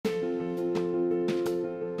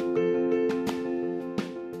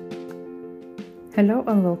Hello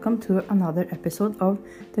and welcome to another episode of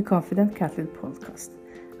the Confident Catholic Podcast.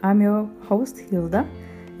 I'm your host Hilda,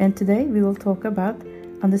 and today we will talk about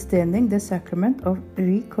understanding the sacrament of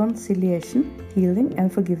reconciliation, healing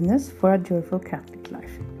and forgiveness for a joyful Catholic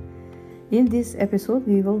life. In this episode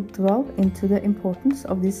we will delve into the importance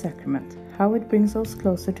of this sacrament, how it brings us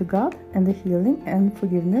closer to God and the healing and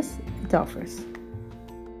forgiveness it offers.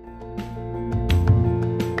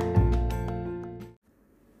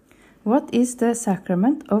 What is the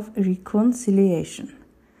sacrament of reconciliation?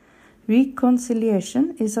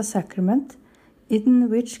 Reconciliation is a sacrament in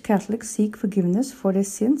which Catholics seek forgiveness for their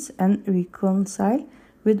sins and reconcile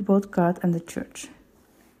with both God and the Church.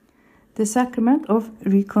 The sacrament of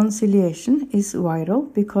reconciliation is vital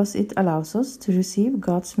because it allows us to receive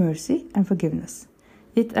God's mercy and forgiveness.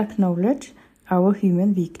 It acknowledges our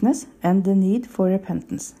human weakness and the need for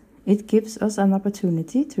repentance. It gives us an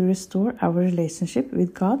opportunity to restore our relationship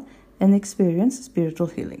with God and experience spiritual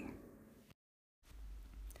healing.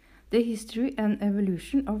 The history and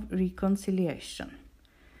evolution of reconciliation.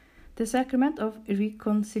 The sacrament of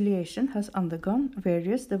reconciliation has undergone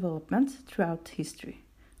various developments throughout history.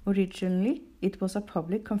 Originally, it was a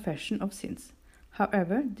public confession of sins.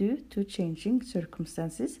 However, due to changing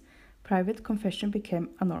circumstances, private confession became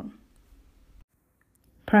a norm.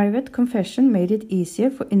 Private confession made it easier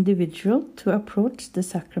for individuals to approach the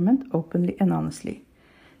sacrament openly and honestly.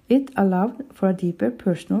 It allowed for a deeper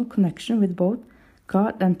personal connection with both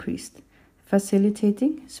God and priest,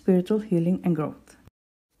 facilitating spiritual healing and growth.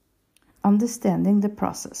 Understanding the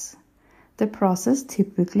process. The process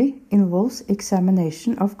typically involves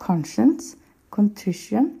examination of conscience,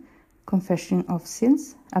 contrition, confession of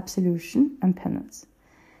sins, absolution, and penance.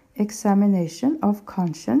 Examination of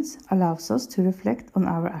conscience allows us to reflect on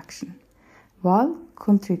our action, while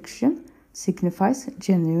contrition signifies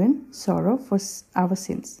genuine sorrow for our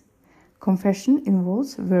sins. Confession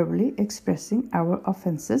involves verbally expressing our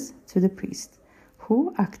offenses to the priest,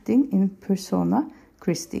 who, acting in persona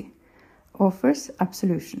Christi, offers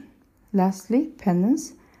absolution. Lastly,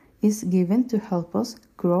 penance is given to help us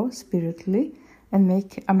grow spiritually and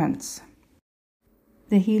make amends.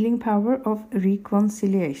 The healing power of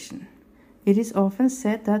reconciliation. It is often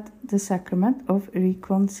said that the sacrament of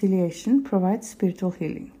reconciliation provides spiritual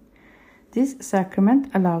healing. This sacrament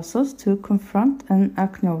allows us to confront and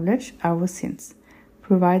acknowledge our sins,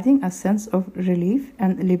 providing a sense of relief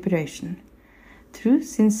and liberation. Through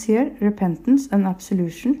sincere repentance and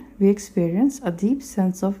absolution, we experience a deep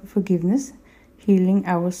sense of forgiveness, healing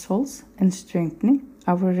our souls and strengthening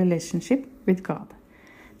our relationship with God.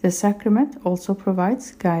 The sacrament also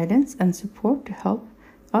provides guidance and support to help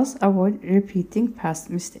us avoid repeating past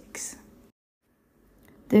mistakes.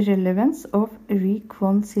 The relevance of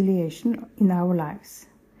reconciliation in our lives.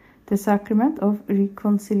 The sacrament of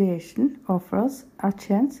reconciliation offers a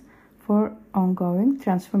chance for ongoing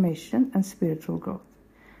transformation and spiritual growth.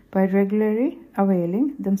 By regularly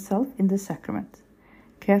availing themselves in the sacrament,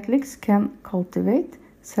 Catholics can cultivate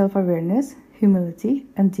self-awareness, humility,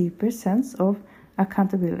 and deeper sense of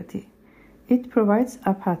accountability. It provides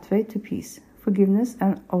a pathway to peace, forgiveness,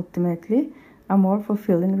 and ultimately a more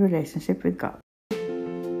fulfilling relationship with God.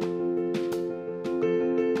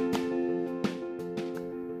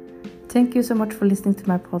 Thank you so much for listening to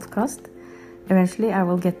my podcast. Eventually I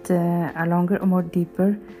will get a longer or more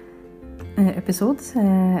deeper episodes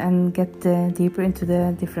and get deeper into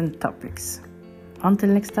the different topics. Until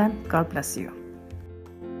next time, God bless you.